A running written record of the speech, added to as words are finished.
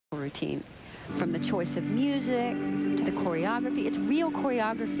routine. From the choice of music to the choreography, it's real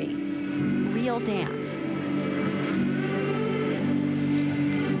choreography, real dance.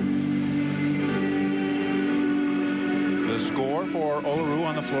 The score for Olaru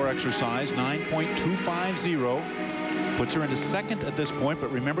on the floor exercise, 9.250. Puts her into second at this point, but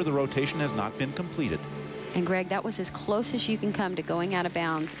remember the rotation has not been completed. And Greg, that was as close as you can come to going out of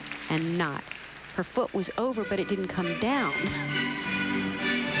bounds and not. Her foot was over, but it didn't come down.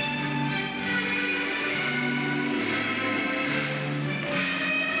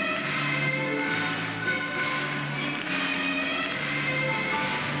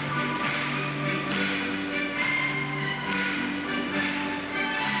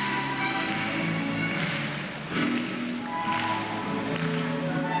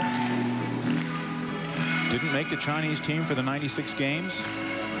 Didn't make the Chinese team for the 96 games.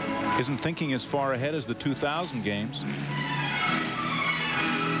 Isn't thinking as far ahead as the 2000 games.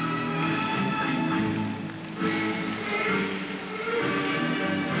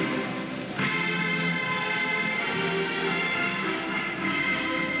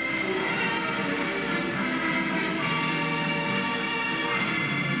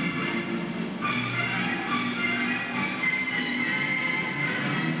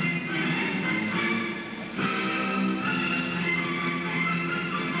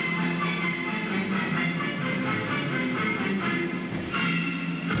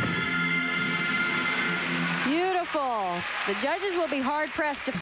 The judges will be hard-pressed to